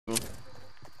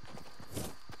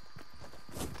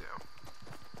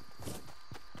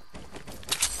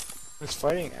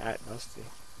fighting at Dusty?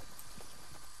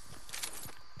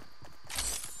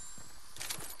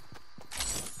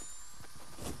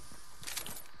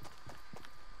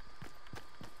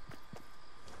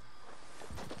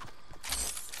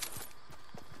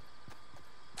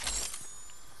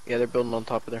 Yeah, they're building on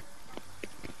top of there.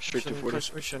 Straight to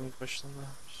 40. We shouldn't push them though.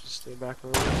 We should stay back a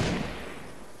little bit.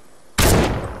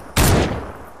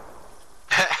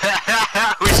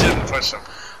 We shouldn't push them.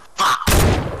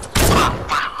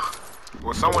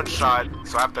 Well, someone shot,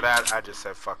 so after that, I just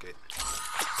said fuck it.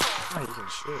 Oh, you can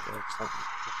shoot.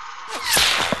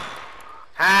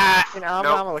 Ha! You know, I'm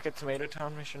Nope. gonna look at Tomato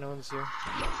Town, make sure no one's here.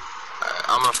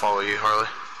 I'm gonna follow you, Harley.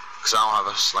 Cause I don't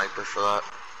have a sniper for that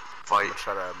I'm fight. gonna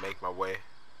try to make my way.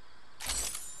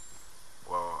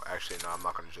 Well, actually, no, I'm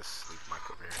not gonna just leave Mike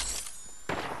over here.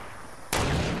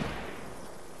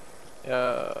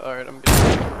 Yeah, alright, I'm good.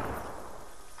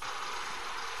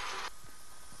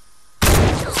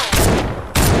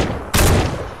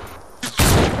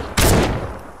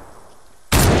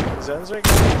 Zones are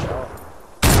getting shot.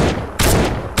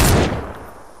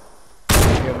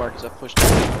 Yeah, Marcus, I pushed him.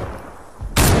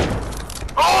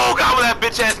 Oh, got that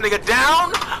bitch ass nigga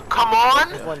down! Come on!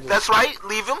 That's right,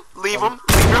 leave him, leave him,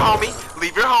 leave your homie,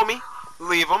 leave your homie,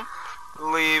 leave him,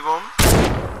 leave him.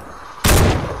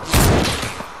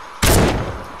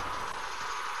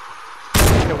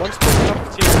 Yeah, one's pushing up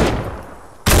to you.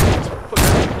 One's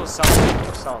pushing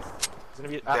south. It's gonna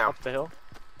be up the hill.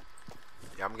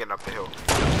 Yeah, I'm getting up the hill.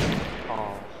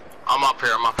 Oh. I'm up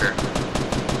here, I'm up here.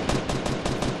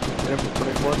 Hit him for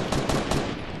 24.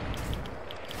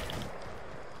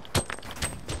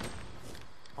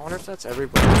 I wonder if that's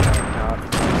everybody.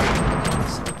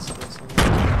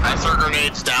 I threw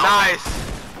grenades down. Nice!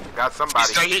 Got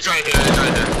somebody. He's right here, he's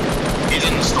right here. He's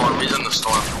in the storm, he's in the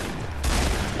storm.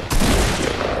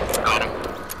 Got him.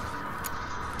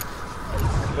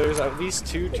 There's at least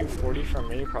 240 from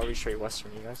me, probably straight west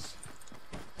from you guys.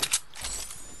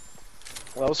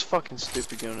 Well, that was fucking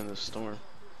stupid going in the storm.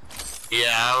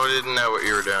 Yeah, I didn't know what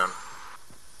you were doing.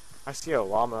 I see a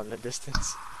llama in the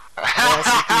distance. I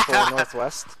see people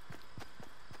northwest.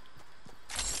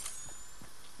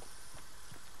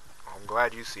 I'm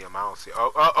glad you see him. I don't see.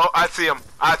 Oh, I see him.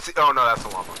 I see. Oh no, that's a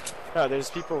llama. No, there's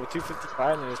people with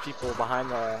 255 and there's people behind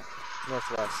the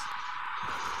northwest.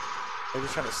 They're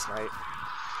just trying to snipe.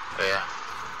 Yeah.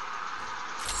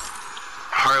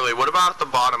 Harley, what about at the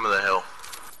bottom of the hill?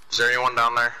 Is there anyone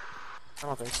down there? I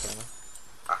don't think so.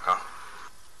 Uh-huh.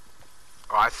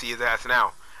 Oh, I see his ass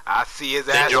now. I see his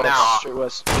ass Angel. now. Straight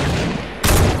west.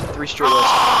 3 straight west.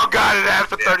 Oh, got it ass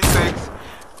for 36.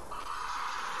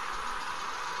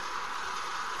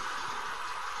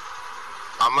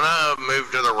 I'm gonna move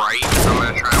to the right. I'm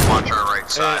gonna try and watch our right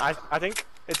side. I think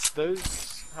it's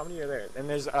those. How many are there? And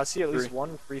there's I see at least 3.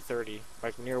 one 330,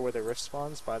 like near where the rift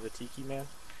spawns by the Tiki Man.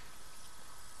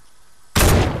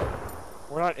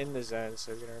 We're not in the zone,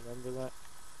 so you're gonna remember that.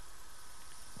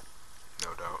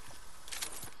 No doubt.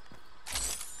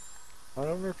 I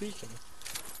don't remember peeking.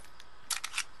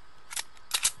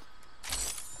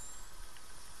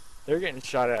 They're getting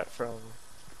shot at from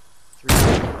 3.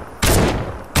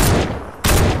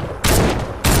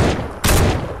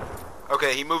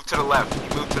 Okay, he moved to the left. He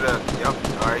moved to the. Yep.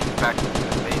 Alright, he's back to the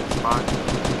main spot.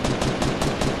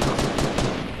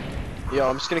 Yo,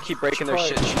 I'm just gonna keep breaking their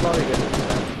shit. She's probably good.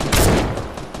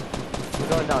 We're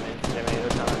going down in Jimmy.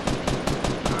 They're not.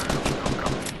 I'm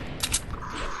coming.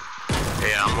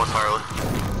 Yeah, I'm with Harley.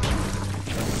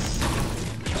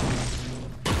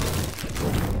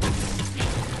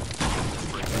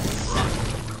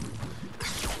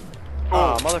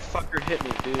 Oh, motherfucker hit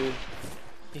me, dude.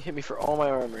 He hit me for all my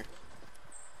armor.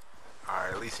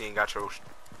 Alright, at least he ain't got your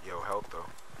health though.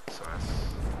 So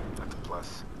that's a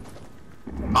plus.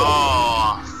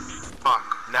 Oh,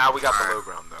 fuck. Now we got the low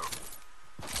ground though.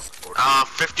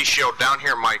 50 shield down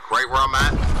here, Mike. Right where I'm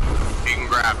at. You can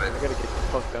grab it. I gotta get the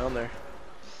fuck down there.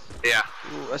 Yeah.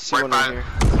 Ooh, I see Right one by right here.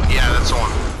 Yeah, that's the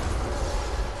one.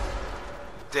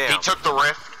 Damn. He took the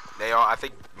rift. They all. I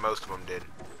think most of them did.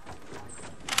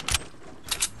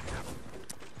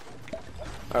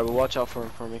 Alright, well watch out for him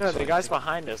for me. No, the guys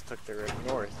behind us took the rift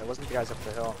north. It wasn't the guys up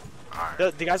the hill.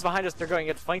 Alright. The guys behind us, they're going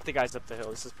to flank the guys up the hill.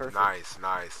 This is perfect. Nice,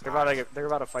 nice. They're nice.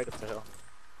 about to fight up the hill.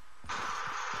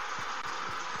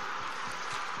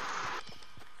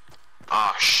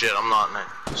 Ah, shit, I'm not in it.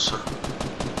 So...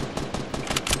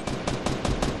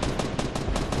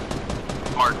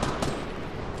 Mark,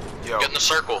 Yo. get in the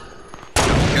circle.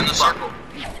 Get in the circle.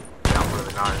 Yeah, I'm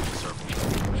really not in the circle.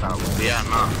 Yeah,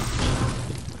 no.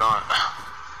 Not.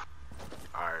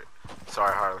 Alright.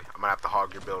 Sorry, Harley. I'm gonna have to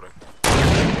hog your building.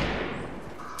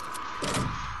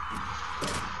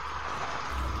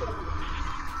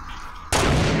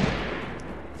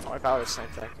 Wipe out or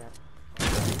sniped that guy. I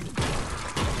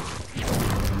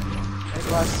think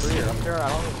the last 3 are up there. I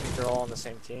don't think they're all on the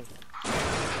same team.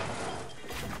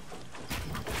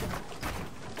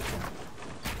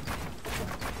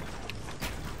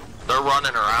 They're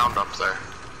running around up there.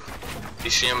 You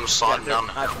see them sliding down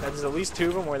the hill. There's at least 2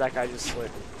 of them where that guy just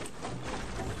slid.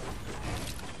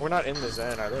 We're not in the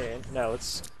zone, are they? No,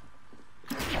 let's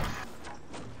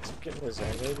get in the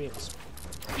zone, maybe.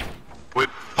 We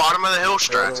bottom of the hill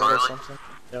strats, aren't we?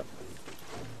 Yep.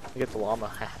 We get the llama.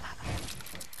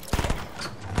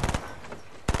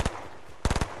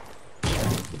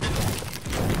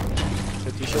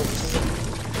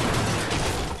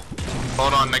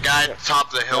 Hold on, the guy at the top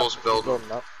of the hill's building.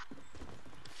 Up.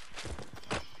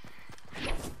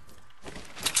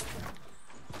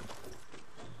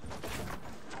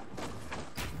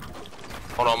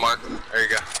 Hold on, Mark. There you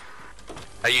go.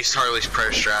 I used Harley's pro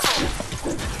strap.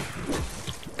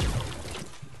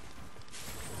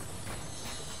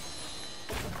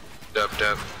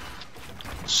 Dub.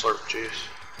 Slurp juice.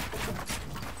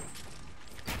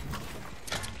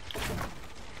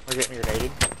 We're getting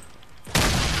grenaded.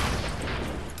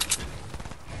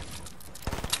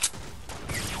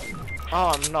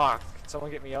 Oh, I'm knocked. Can someone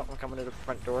get me up? I'm coming to the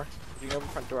front door. You can open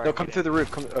the front door. No, come through the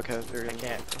roof. Come. Okay, there you go. I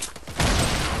can't.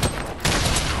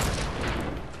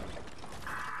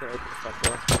 Can't open the front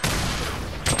door.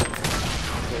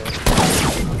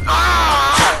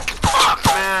 Ah! Fuck,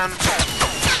 man!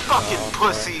 Fucking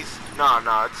pussies!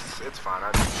 Nah, it's fine.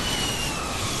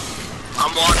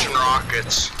 I'm launching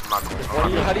rockets. How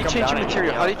do you change your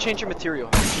material? How do you change your material?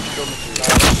 How do you change your build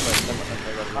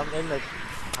material? I'm in the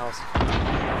house.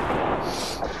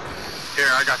 Here,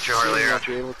 I got you, Harley.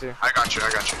 You're able to. I got you.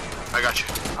 That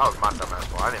was my dumbass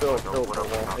ball. I didn't know what I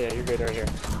was. Yeah, you're good right here.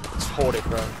 Just hold it,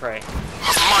 bro, and pray.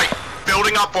 Mike,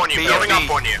 building up on you. Building up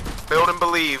on you. Build and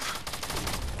believe.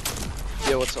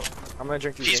 Yeah, what's up? I'm gonna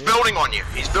drink these. He's building on you.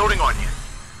 He's building on you.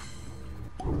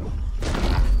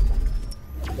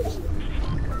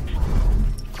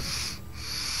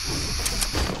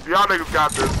 Y'all niggas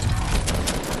got this.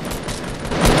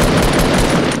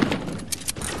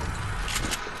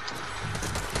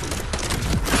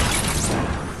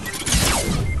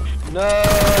 No.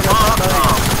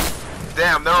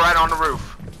 Damn, they're right on the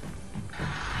roof.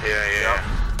 Yeah.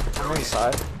 I'm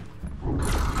inside.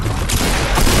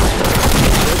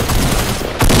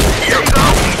 You're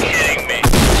fucking kidding me.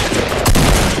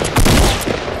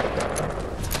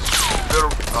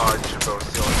 Oh, you should go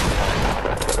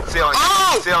ceiling.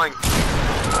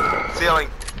 Ceiling.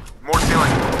 More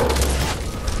ceiling.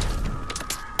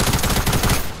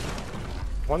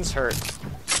 One's hurt.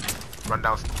 Run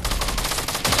down.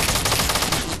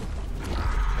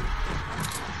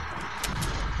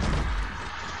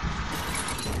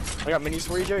 I got minis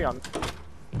for you, Joey. Yeah,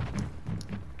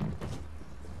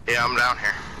 I'm down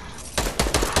here.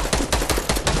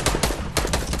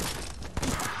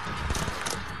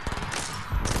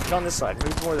 Get on this side.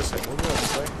 Move more this way.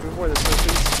 Move more this way,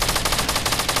 please.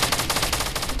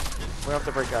 We don't have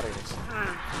to break out of this.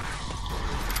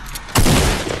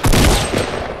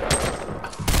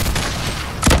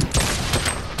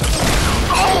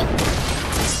 Oh!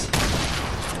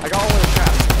 I got all of the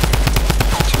traps.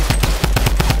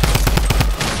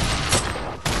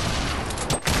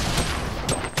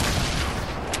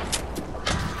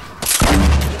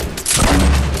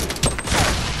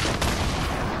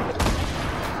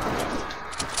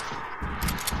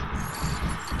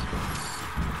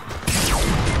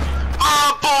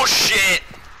 Bullshit!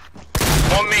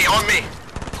 On me!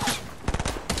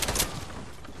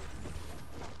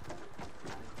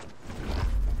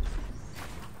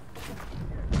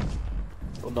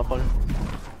 Building up on him.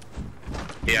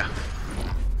 Yeah.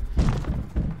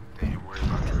 Damn, worry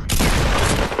about you.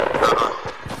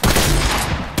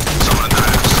 Someone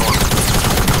died.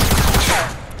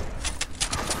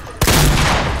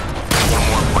 One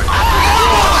more point.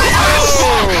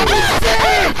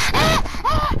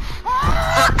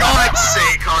 For God's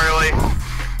sake, Harley!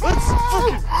 Let's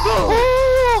fucking go!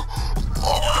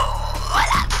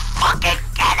 Let's fucking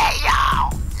get it, yo!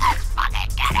 Let's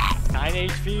fucking get it! 9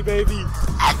 HP, baby!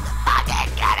 Let's fucking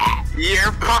get it!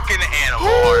 You're fucking animal,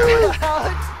 Harley.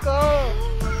 Let's go!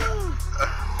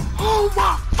 Oh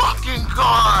my fucking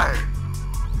God!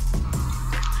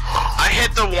 I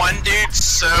hit the one dude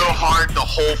so hard the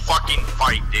whole fucking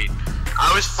fight, dude.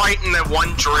 I was fighting that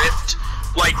one drift,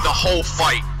 like, the whole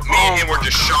fight. Me and him were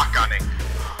just shotgunning.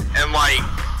 And like,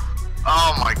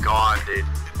 oh my God, dude.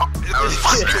 That was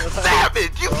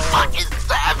Savage! You fucking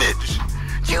savage!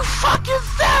 You fucking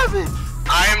savage!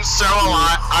 I am am so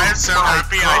alive. I am so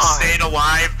happy I stayed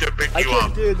alive to pick you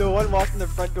up. Dude, the one walking the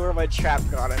front door of my trap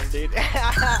got him, dude.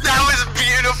 That was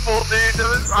beautiful, dude. That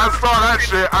was I saw that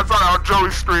shit. I saw that on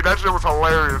Joey Street. That shit was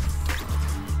hilarious.